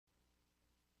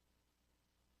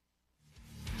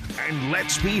and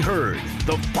let's be heard.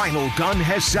 The final gun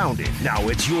has sounded. Now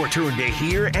it's your turn to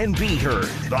hear and be heard.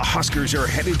 The Huskers are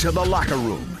headed to the locker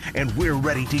room, and we're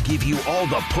ready to give you all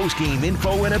the post-game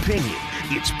info and opinion.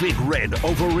 It's Big Red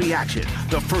Overreaction,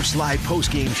 the first live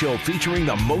post-game show featuring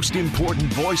the most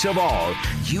important voice of all,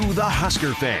 you the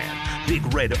Husker fan.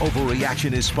 Big Red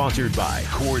Overreaction is sponsored by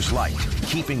Coors Light,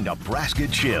 keeping Nebraska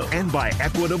chill, and by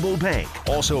Equitable Bank.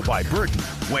 Also by Burton.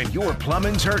 When your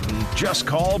plumbing's hurting, just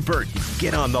call Burton.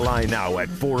 Get on the line now at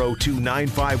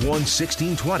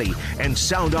 402-951-1620 and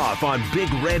sound off on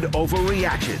Big Red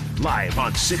Overreaction. Live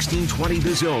on 1620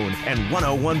 The Zone and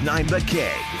 1019 The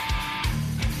Keg.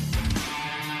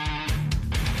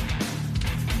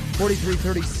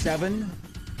 43-37.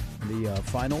 The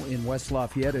final in West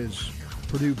Lafayette is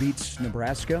Purdue beats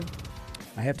Nebraska.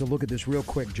 I have to look at this real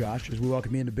quick, Josh, as we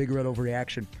welcome you into Big Red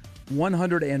Overreaction.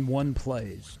 101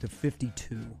 plays to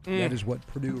 52. That is what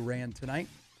Purdue ran tonight.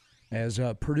 As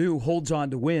Purdue holds on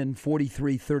to win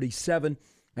 43-37.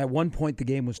 At one point, the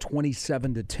game was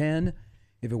 27-10.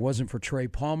 If it wasn't for Trey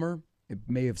Palmer, it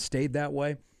may have stayed that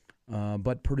way.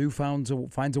 But Purdue finds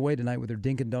a way tonight with their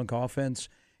dink and dunk offense,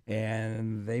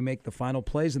 and they make the final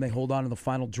plays, and they hold on to the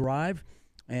final drive.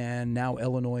 And now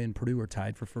Illinois and Purdue are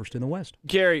tied for first in the West.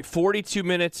 Gary, 42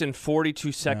 minutes and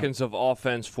 42 seconds of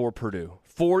offense for Purdue.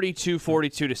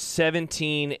 42-42 to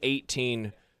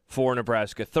 17-18 for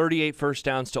Nebraska. 38 first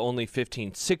downs to only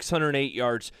 15. 608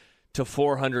 yards to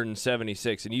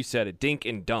 476. And you said it, dink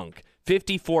and dunk.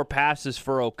 54 passes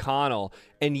for O'Connell.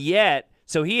 And yet,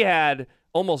 so he had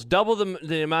almost double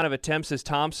the amount of attempts as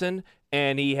Thompson,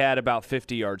 and he had about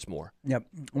 50 yards more. Yep.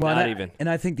 Well, Not even. And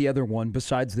I think the other one,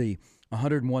 besides the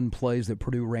 101 plays that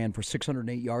Purdue ran for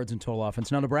 608 yards in total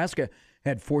offense. Now, Nebraska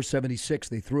had 476.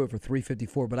 They threw it for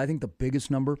 354. But I think the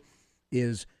biggest number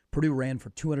is Purdue ran for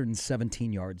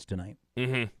 217 yards tonight.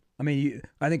 Mm-hmm. I mean,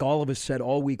 I think all of us said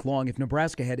all week long, if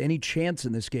Nebraska had any chance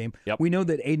in this game, we know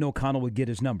that Aiden O'Connell would get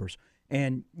his numbers.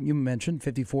 And you mentioned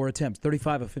 54 attempts,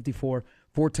 35 of 54,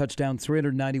 4 touchdowns,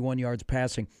 391 yards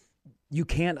passing. You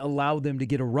can't allow them to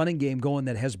get a running game going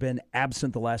that has been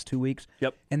absent the last 2 weeks.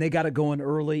 Yep. And they got it going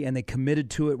early, and they committed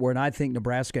to it, where I think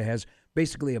Nebraska has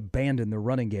basically abandoned the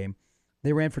running game.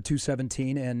 They ran for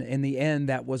 217, and in the end,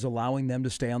 that was allowing them to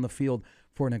stay on the field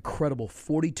for an incredible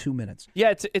 42 minutes.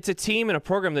 Yeah, it's a team and a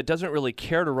program that doesn't really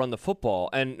care to run the football.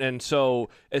 And so,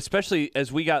 especially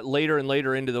as we got later and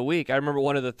later into the week, I remember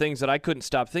one of the things that I couldn't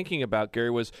stop thinking about, Gary,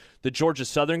 was the Georgia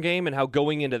Southern game, and how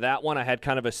going into that one I had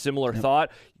kind of a similar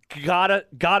thought.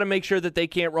 Gotta make sure that they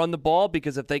can't run the ball,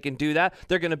 because if they can do that,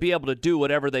 they're going to be able to do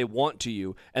whatever they want to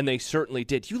you, and they certainly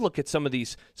did. You look at some of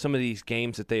these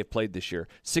games that they have played this year: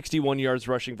 61 yards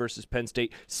rushing versus Penn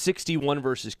State, 61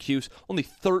 versus Cuse, only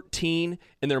 13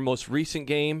 in their most recent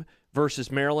game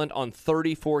versus Maryland on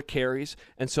 34 carries.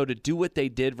 And so to do what they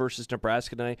did versus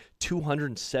Nebraska tonight,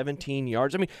 217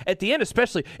 yards. I mean, at the end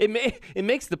especially, it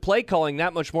makes the play calling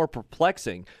that much more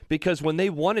perplexing, because when they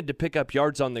wanted to pick up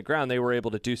yards on the ground, they were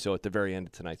able to do so at the very end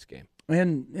of tonight's game.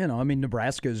 And,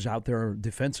 Nebraska's out there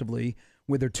defensively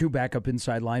with their 2 backup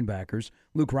inside linebackers.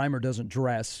 Luke Reimer doesn't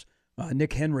dress.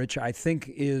 Nick Henrich, I think,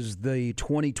 is the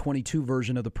 2022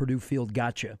 version of the Purdue field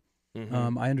gotcha.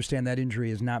 Mm-hmm. I understand that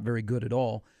injury is not very good at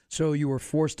all. So you were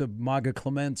forced to Maga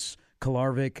Clements,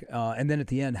 Kolarvik, and then at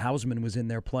the end, Hausman was in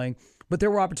there playing. But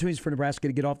there were opportunities for Nebraska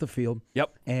to get off the field.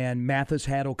 Yep. And Mathis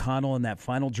had O'Connell in that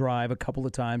final drive a couple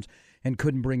of times and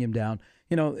couldn't bring him down.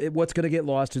 What's going to get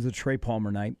lost is the Trey Palmer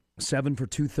night. 7 for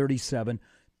 237,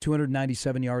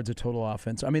 297 yards of total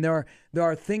offense. I mean, there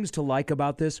are things to like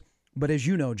about this, but as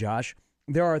you know, Josh,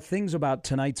 there are things about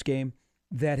tonight's game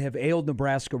that have ailed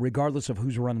Nebraska regardless of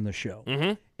who's running the show.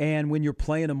 Mm-hmm. And when you're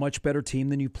playing a much better team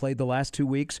than you played the last 2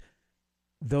 weeks,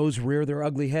 those rear their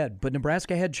ugly head. But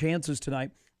Nebraska had chances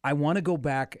tonight. I want to go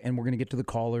back, and we're going to get to the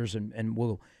callers, and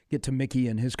we'll get to Mickey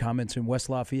and his comments in West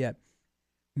Lafayette.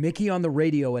 Mickey on the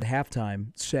radio at halftime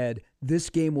said, this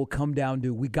game will come down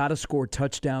to, we got to score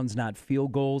touchdowns, not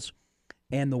field goals.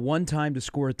 And the one time to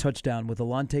score a touchdown with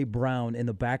Alante Brown in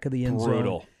the back of the end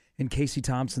zone, and Casey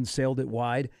Thompson sailed it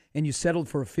wide, and you settled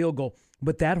for a field goal.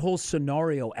 But that whole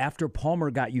scenario after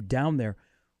Palmer got you down there,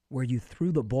 where you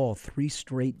threw the ball 3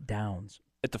 straight downs.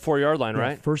 At the 4-yard line,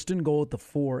 right? First and goal at the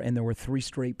 4, and there were 3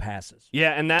 straight passes.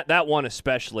 Yeah, and that one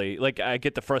especially. Like, I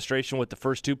get the frustration with the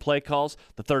first 2 play calls.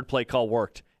 The third play call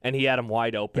worked, and he had him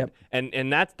wide open. Yep.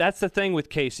 And that's the thing with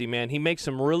Casey, man. He makes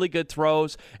some really good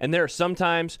throws, and there are some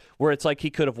times where it's like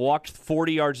he could have walked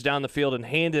 40 yards down the field and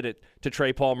handed it to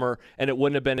Trey Palmer, and it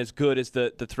wouldn't have been as good as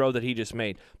the throw that he just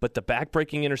made. But the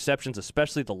back-breaking interceptions,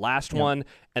 especially the last one,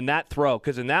 and that throw,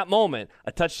 because in that moment,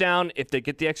 a touchdown, if they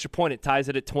get the extra point, it ties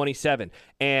it at 27.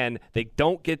 And they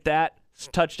don't get that,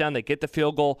 touchdown. They get the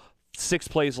field goal. 6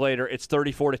 plays later, it's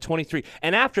 34-23.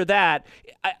 And after that,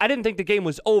 I didn't think the game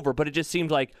was over, but it just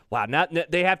seemed like, wow, now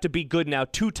they have to be good now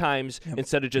 2 times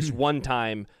instead of just 1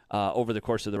 time over the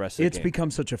course of the rest of the game. It's become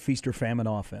such a feast or famine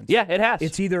offense. Yeah, it has.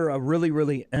 It's either a really,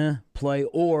 really play,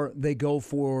 or they go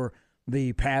for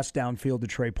the pass downfield to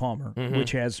Trey Palmer,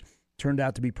 which has turned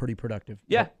out to be pretty productive.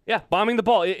 Yeah, bombing the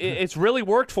ball. It's really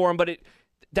worked for him, but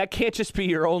that can't just be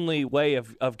your only way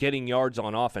of getting yards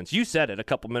on offense. You said it a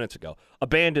couple minutes ago.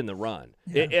 Abandon the run.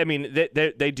 Yeah. I mean,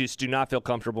 they just do not feel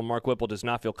comfortable. Mark Whipple does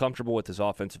not feel comfortable with his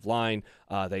offensive line.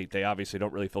 They obviously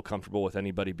don't really feel comfortable with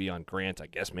anybody beyond Grant. I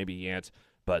guess maybe Yance,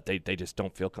 but they just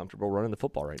don't feel comfortable running the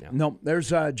football right now. No,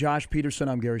 there's Josh Peterson.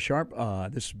 I'm Gary Sharp.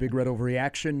 This is Big Red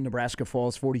Overreaction. Nebraska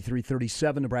falls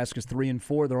 43-37. Nebraska's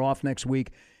 3-4. They're off next week,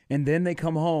 and then they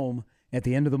come home at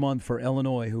the end of the month for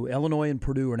Illinois, who Illinois and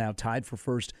Purdue are now tied for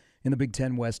first in the Big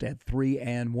Ten West at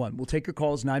 3-1. We'll take your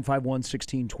calls,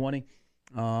 951-1620.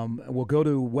 We'll go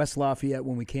to West Lafayette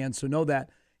when we can. So know that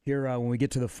here when we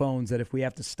get to the phones that if we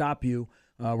have to stop you,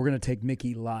 we're going to take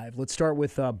Mickey live. Let's start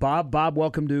with Bob. Bob,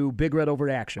 welcome to Big Red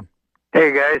Overreaction.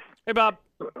 Hey, guys. Hey, Bob.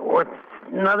 What's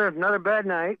another bad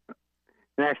night,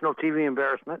 national TV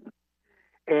embarrassment.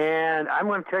 And I'm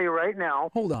going to tell you right now,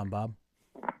 Hold on, Bob.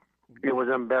 it was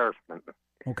embarrassment.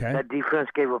 Okay. That defense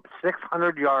gave up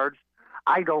 600 yards.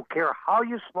 I don't care how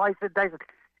you slice it, dice it.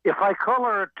 If I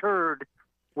color a turd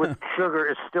with sugar,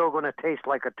 it's still going to taste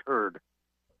like a turd.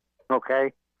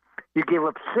 Okay? You gave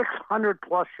up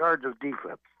 600-plus yards of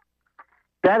defense.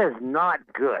 That is not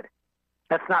good.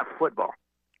 That's not football.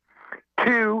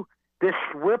 2, this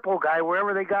Whipple guy,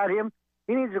 wherever they got him,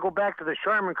 he needs to go back to the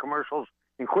Charmin commercials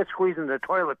and quit squeezing the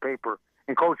toilet paper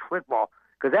and coach football.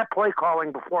 Because that play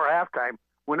calling before halftime,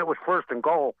 when it was 1st and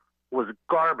goal, was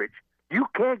garbage. You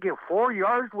can't get 4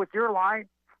 yards with your line,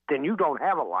 then you don't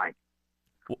have a line.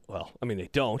 Well, I mean, they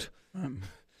don't. All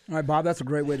right, Bob, that's a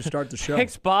great way to start the show.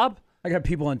 Thanks, Bob. I got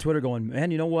people on Twitter going, man,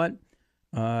 you know what?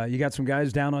 You got some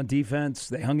guys down on defense.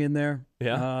 They hung in there.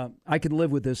 Yeah. I could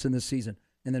live with this in this season.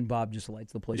 And then Bob just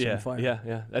lights the place on fire.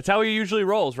 Yeah. That's how he usually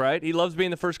rolls, right? He loves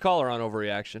being the first caller on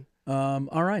Overreaction.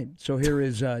 All right. So here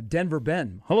is Denver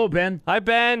Ben. Hello, Ben. Hi,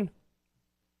 Ben.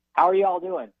 How are you all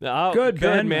doing? Oh, Good,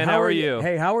 Ben. man. How are you?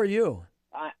 Hey, how are you?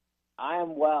 I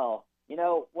am well. You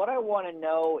know, what I want to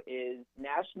know is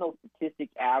national statistic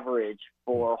average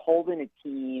for holding a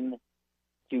team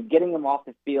to getting them off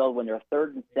the field when they're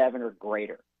 3rd and 7 or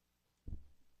greater.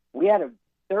 We had a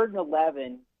 3rd and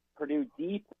 11, Purdue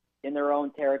deep in their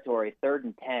own territory, 3rd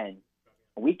and 10.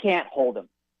 We can't hold them.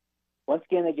 Once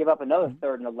again, they give up another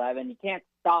 3rd and 11. You can't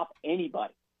stop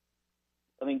anybody.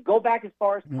 I mean, go back as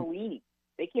far as Pelini.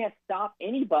 They can't stop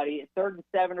anybody at 3rd and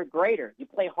 7 or greater. You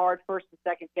play hard 1st and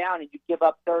 2nd down, and you give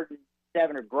up 3rd and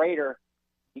 7 or greater.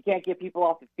 You can't get people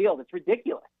off the field. It's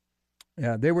ridiculous.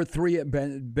 Yeah, they were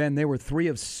Ben. They were 3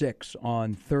 of 6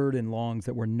 on 3rd and longs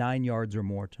that were 9 yards or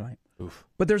more tonight. Oof.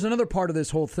 But there's another part of this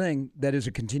whole thing that is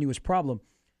a continuous problem.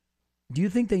 Do you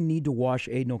think they need to wash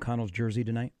Aiden O'Connell's jersey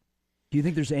tonight? Do you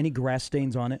think there's any grass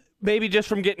stains on it? Maybe just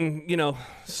from getting,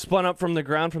 spun up from the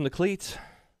ground from the cleats.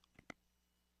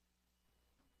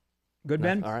 Good,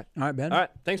 Ben? All right. All right, Ben. All right.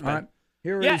 Thanks, Ben. All right.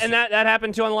 Here Yeah, is- and that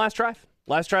happened too on the last drive.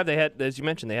 Last drive, they had, as you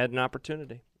mentioned, they had an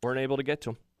opportunity. Weren't able to get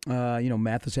to him.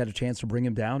 Mathis had a chance to bring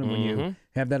him down, and when you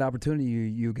have that opportunity,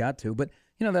 you got to. But,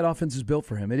 that offense is built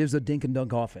for him. It is a dink and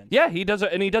dunk offense. Yeah, he does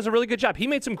a really good job. He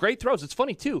made some great throws. It's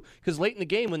funny, too, because late in the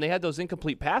game when they had those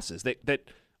incomplete passes that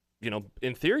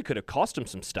in theory could have cost him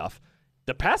some stuff,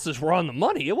 the passes were on the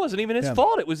money. It wasn't even his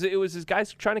fault. It was his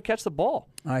guys trying to catch the ball.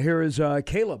 Here is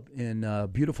Caleb in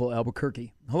beautiful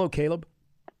Albuquerque. Hello, Caleb.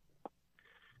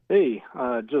 Hey,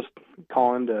 just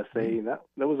calling to say that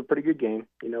was a pretty good game.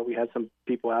 We had some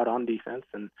people out on defense,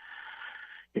 and,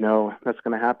 that's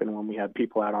going to happen when we have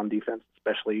people out on defense,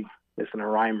 especially missing a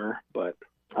Reimer. But,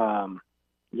 I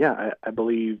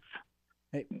believe,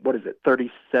 what is it,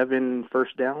 37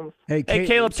 first downs? Hey,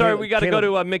 Caleb, sorry, we got to go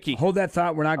to Mickey. Hold that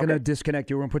thought. We're not going to disconnect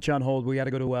you. We're going to put you on hold. We got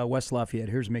to go to West Lafayette.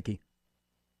 Here's Mickey.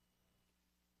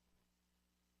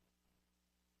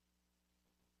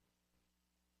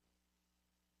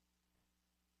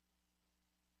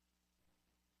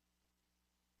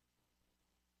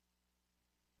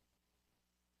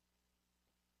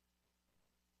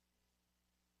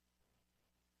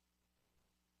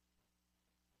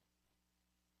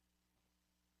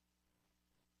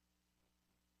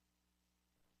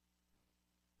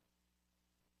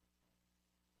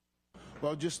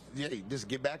 Well, just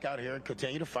get back out here and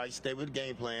continue to fight, stay with the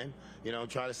game plan,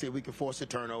 try to see if we can force a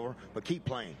turnover, but keep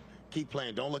playing. Keep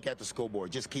playing. Don't look at the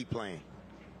scoreboard. Just keep playing.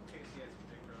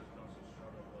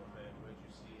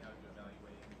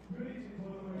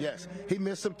 Yes. He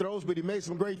missed some throws, but he made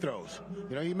some great throws.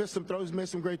 You know, he missed some throws, made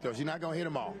some great throws. You're not going to hit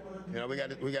them all. You know, we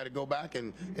got to go back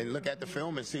and look at the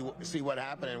film and see what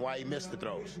happened and why he missed the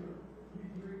throws.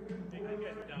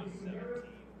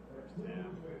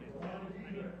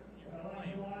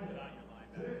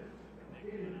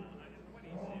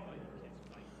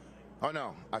 Oh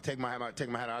no! I take my hat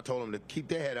out. I told them to keep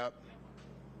their head up,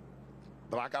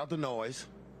 block out the noise,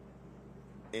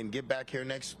 and get back here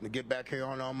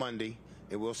on Monday,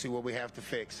 and we'll see what we have to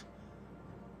fix.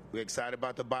 We're excited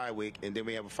about the bye week, and then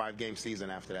we have a 5-game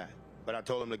season after that. But I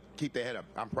told them to keep their head up.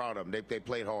 I'm proud of them. They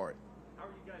played hard. How are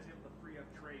you guys able to free up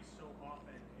Trey so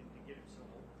often and to get him so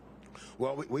open?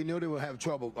 Well, we knew they would have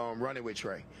trouble running with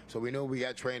Trey. So we knew we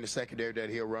got Trey in the secondary that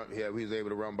he'll run. Yeah, he was able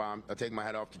to run by him. I take my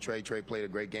hat off to Trey. Trey played a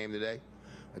great game today.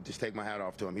 I just take my hat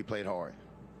off to him. He played hard.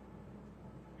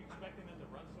 We expecting them to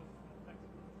run so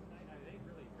effectively tonight. They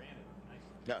really ran it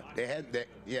nicely.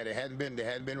 Yeah, they hadn't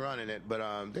been running it, but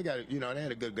they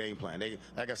had a good game plan.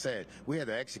 Like I said, we had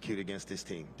to execute against this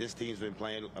team. This team's been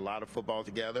playing a lot of football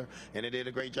together, and they did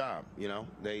a great job. You know,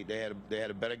 they had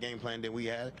a better game plan than we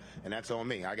had, and that's on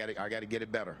me. I got to get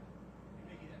it better.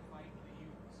 Maybe that fight that you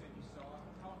said you saw.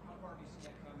 How far have you seen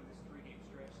that come in this 3-game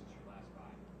stretch since your last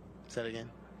bye? Say it again.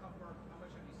 How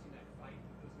much have you seen that fight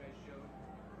that those guys showed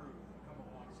improve, come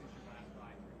along since your last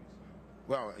bye 3 weeks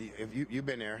ago? Well, if you've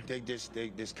been there, they just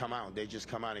come out. They just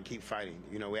come out and keep fighting.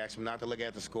 You know, we ask them not to look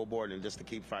at the scoreboard and just to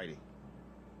keep fighting.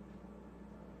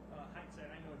 Hindsight,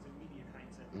 I know it's immediate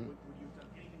hindsight. Mm-hmm. Would you have done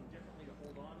anything differently to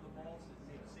hold on to the ball to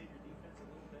maybe save your defense a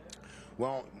little bit?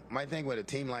 Well, my thing with a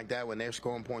team like that, when they're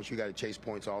scoring points, you got to chase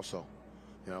points also.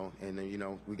 You know, and then, you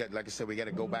know, we got, like I said, we got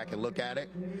to go back and look at it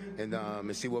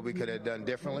and see what we could have done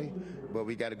differently. But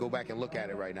we got to go back and look at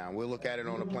it right now. We'll look at it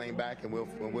on the plane back, and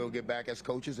we'll get back as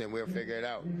coaches and we'll figure it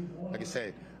out. Like I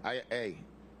said,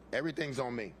 everything's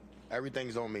on me.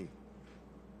 Everything's on me.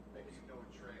 Maybe you know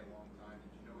Trey a long time.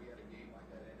 Did you know he had a game like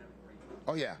that in him?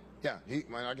 Oh yeah. Yeah,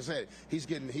 like I said, he's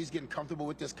getting comfortable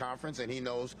with this conference, and he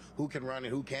knows who can run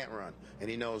and who can't run, and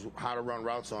he knows how to run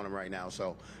routes on him right now.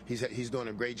 So he's doing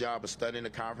a great job of studying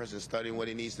the conference and studying what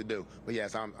he needs to do. But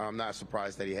yes, I'm not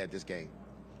surprised that he had this game.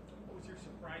 What was your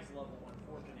surprise level on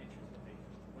 4th and inches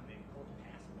when they pulled the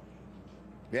pass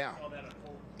play? Yeah. Saw that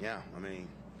unfold. Yeah, I mean,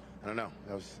 I don't know.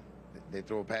 They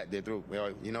threw a pat.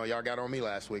 Well, you know, y'all got on me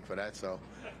last week for that, so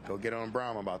go get on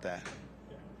Brown about that.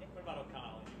 What about O'Connell?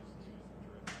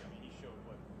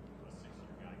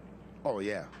 Oh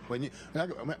yeah. When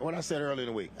I said earlier in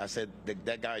the week, I said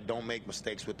that guy don't make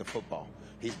mistakes with the football.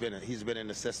 He's been in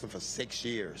the system for 6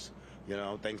 years. You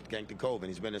know, thanks to COVID,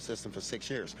 he's been in the system for 6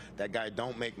 years. That guy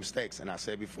don't make mistakes. And I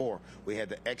said before, we had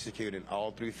to execute in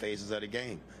all 3 phases of the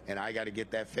game, and I got to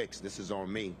get that fixed. This is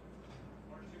on me.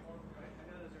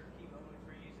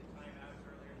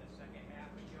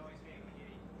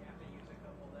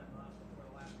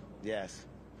 Yes.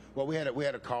 Well, we had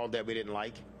a call that we didn't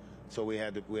like. So we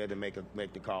had to make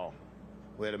the call.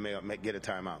 We had to get a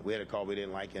timeout. We had a call we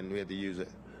didn't like, and we had to use it.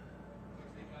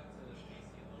 They got to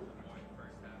Casey a little bit more in the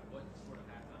first half. What sort of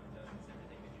halftime adjustments,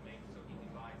 everything did you make so he can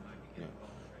buy time to get the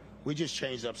ball ready? We just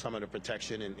changed up some of the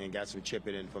protection and got some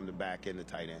chipping in from the back and the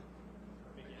tight end.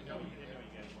 You know you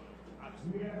guys want to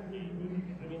obviously you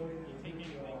take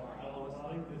anything for a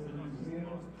loss like this, and it's just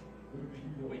lost.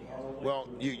 Well,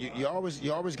 you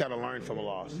always got to learn from a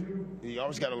loss. You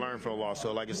always got to learn from a loss.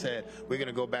 So, like I said, we're going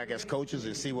to go back as coaches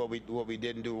and see what we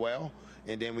didn't do well,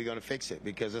 and then we're going to fix it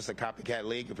because it's a copycat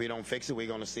league. If we don't fix it, we're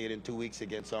going to see it in 2 weeks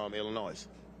against Illinois.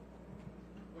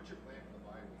 What's your plan for the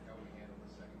bye week? How we handle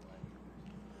the second bye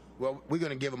week? Well, we're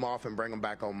going to give them off and bring them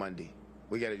back on Monday.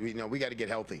 We got to get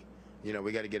healthy. You know,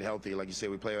 we got to get healthy. Like you said,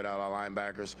 we play without our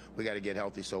linebackers. We got to get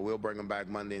healthy. So we'll bring them back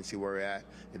Monday and see where we're at,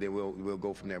 and then we'll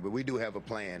go from there. But we do have a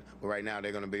plan. But right now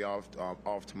they're going to be off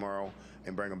tomorrow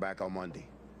and bring them back on Monday.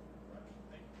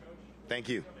 Thank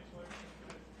you.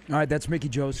 All right, that's Mickey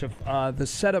Joseph. The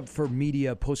setup for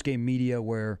media, post-game media,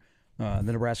 where the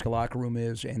Nebraska locker room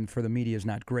is, and for the media is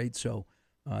not great. So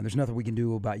there's nothing we can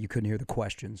do about you couldn't hear the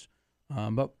questions.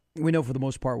 But we know for the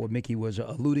most part what Mickey was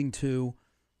alluding to.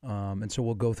 And so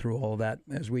we'll go through all of that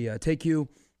as we take you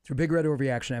through Big Red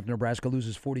Overreaction after Nebraska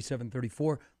loses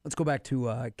 47-34. Let's go back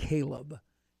to Caleb.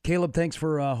 Caleb, thanks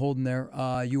for holding there.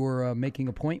 You were making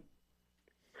a point?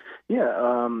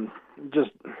 Yeah, just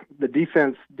the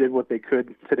defense did what they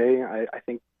could today. I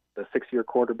think the 6-year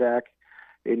quarterback,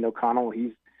 Aiden O'Connell,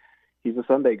 he's a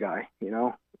Sunday guy, you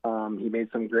know. He made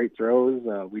some great throws.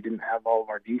 We didn't have all of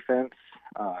our defense.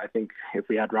 I think if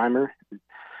we had Reimer, it's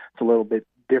a little bit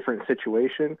different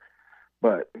situation,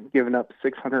 but giving up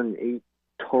 608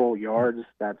 total yards,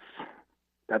 that's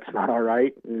not all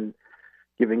right. And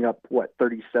giving up,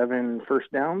 37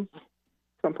 first downs,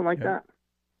 something like that.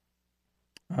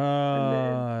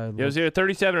 It was either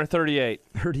 37 or 38.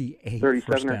 38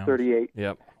 37 or 38.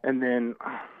 Yep. And then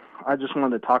I just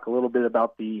wanted to talk a little bit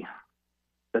about the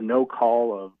no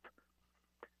call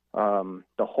of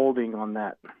the holding on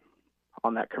that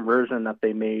conversion that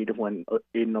they made when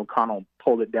Aiden O'Connell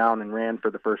pulled it down and ran for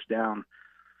the first down.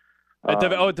 At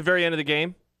the very end of the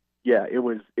game? Yeah, it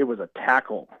was a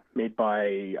tackle made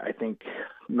by, I think,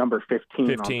 number 15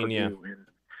 on Purdue, yeah.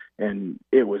 And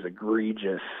it was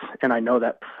egregious. And I know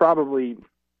that probably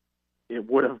it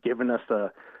would have given us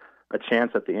a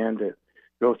chance at the end to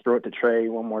go throw it to Trey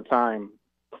one more time.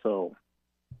 So,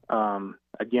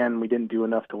 again, we didn't do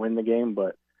enough to win the game,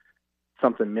 but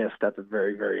something missed at the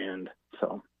very, very end.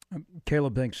 So,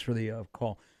 Caleb, thanks for the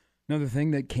call. Another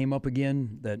thing that came up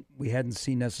again that we hadn't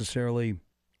seen necessarily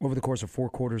over the course of 4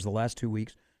 quarters the last 2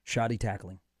 weeks, shoddy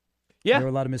tackling. Yeah. There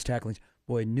were a lot of missed tacklings.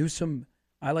 Boy, Newsome,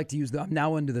 I like to use I'm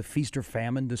now into the feast or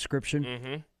famine description.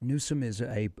 Mm-hmm. Newsome is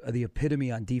the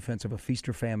epitome on defense of a feast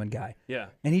or famine guy. Yeah.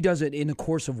 And he does it in the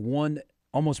course of one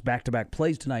almost back-to-back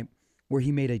plays tonight where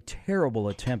he made a terrible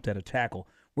attempt at a tackle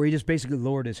where he just basically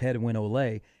lowered his head and went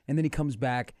Olay, and then he comes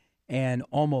back and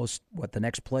almost, the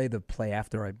next play, the play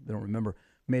after, I don't remember,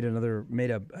 made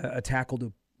a tackle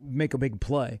to make a big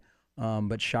play.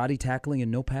 But shoddy tackling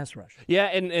and no pass rush. Yeah,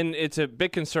 and it's a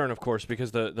big concern, of course,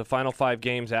 because the final 5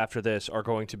 games after this are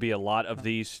going to be a lot of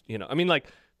these.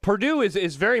 Purdue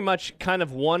is very much kind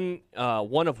of one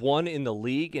of one in the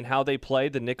league in how they play,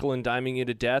 the nickel and diming you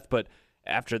to death. But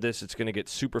after this, it's going to get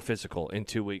super physical in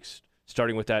 2 weeks,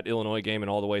 starting with that Illinois game and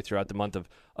all the way throughout the month of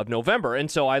November. And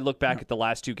so I look back at the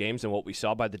last 2 games and what we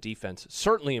saw by the defense.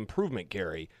 Certainly improvement,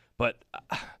 Gary, but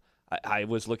I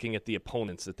was looking at the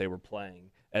opponents that they were playing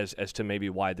as to maybe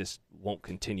why this won't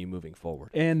continue moving forward.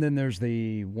 And then there's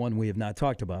the one we have not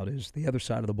talked about is the other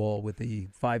side of the ball with the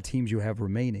 5 teams you have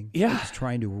remaining. Yeah. Just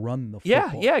trying to run the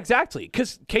football. Yeah, exactly.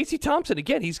 Because Casey Thompson,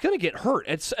 again, he's going to get hurt.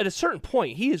 At a certain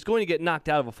point, he is going to get knocked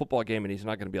out of a football game, and he's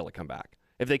not going to be able to come back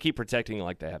if they keep protecting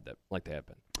like they have been.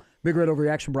 Big Red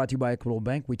Overreaction brought to you by Equitable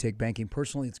Bank. We take banking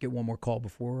personally. Let's get one more call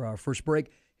before our first break.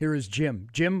 Here is Jim.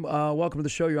 Jim, welcome to the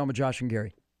show. You're on with Josh and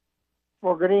Gary.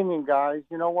 Well, good evening, guys.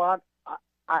 You know what?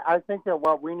 I think that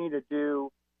what we need to do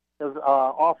is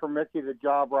offer Mickey the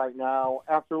job right now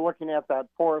after looking at that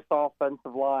porous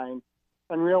offensive line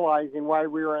and realizing why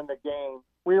we were in the game.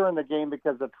 We were in the game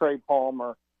because of Trey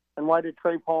Palmer. And why did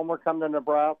Trey Palmer come to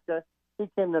Nebraska? He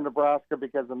came to Nebraska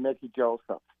because of Mickey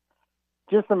Joseph.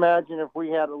 Just imagine if we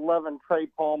had 11 Trey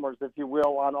Palmers, if you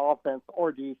will, on offense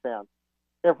or defense.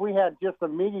 If we had just a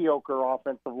mediocre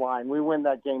offensive line, we win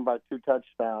that game by 2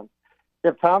 touchdowns.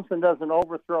 If Thompson doesn't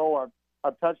overthrow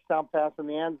a touchdown pass in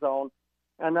the end zone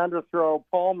and underthrow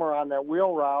Palmer on that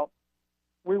wheel route,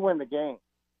 we win the game.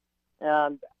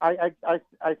 And I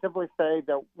simply say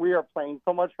that we are playing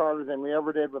so much harder than we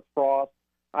ever did with Frost.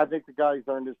 I think the guy's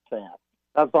earned his chance.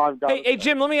 That's all I've got. Hey,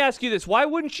 Jim, let me ask you this. Why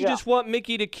wouldn't you just want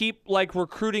Mickey to keep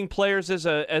recruiting players as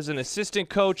an assistant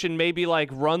coach and maybe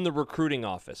run the recruiting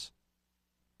office?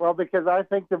 Well, because I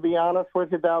think, to be honest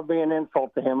with you, that would be an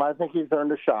insult to him. I think he's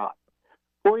earned a shot.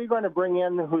 Who are you going to bring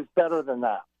in who's better than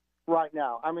that right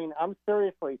now? I mean, I'm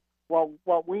seriously. Well,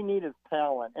 what we need is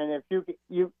talent, and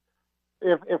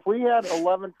if we had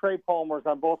 11 Trey Palmers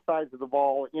on both sides of the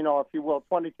ball, if you will,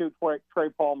 22 Trey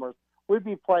Palmers, we'd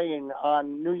be playing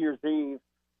on New Year's Eve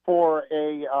for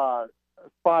a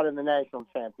spot in the national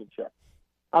championship.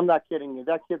 I'm not kidding you.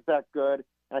 That kid's that good,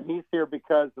 and he's here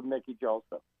because of Mickey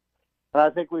Joseph. And I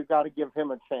think we've got to give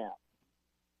him a chance.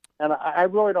 And I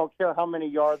really don't care how many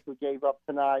yards we gave up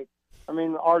tonight. I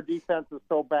mean, our defense is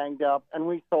so banged up, and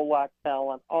we so lack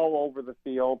talent all over the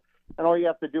field. And all you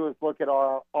have to do is look at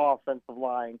our offensive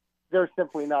line. They're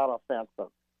simply not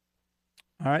offensive.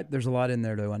 All right, there's a lot in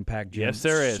there to unpack, Jim. Yes,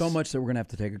 there is. So much that we're going to have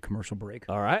to take a commercial break.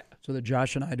 All right. So that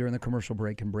Josh and I, during the commercial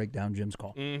break, can break down Jim's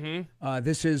call. Mm-hmm.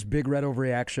 This is Big Red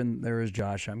Overreaction. There is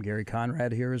Josh. I'm Gary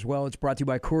Conrad here as well. It's brought to you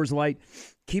by Coors Light,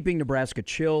 keeping Nebraska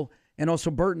chill. And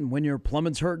also Burton. When your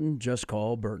plumbing's hurting, just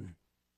call Burton.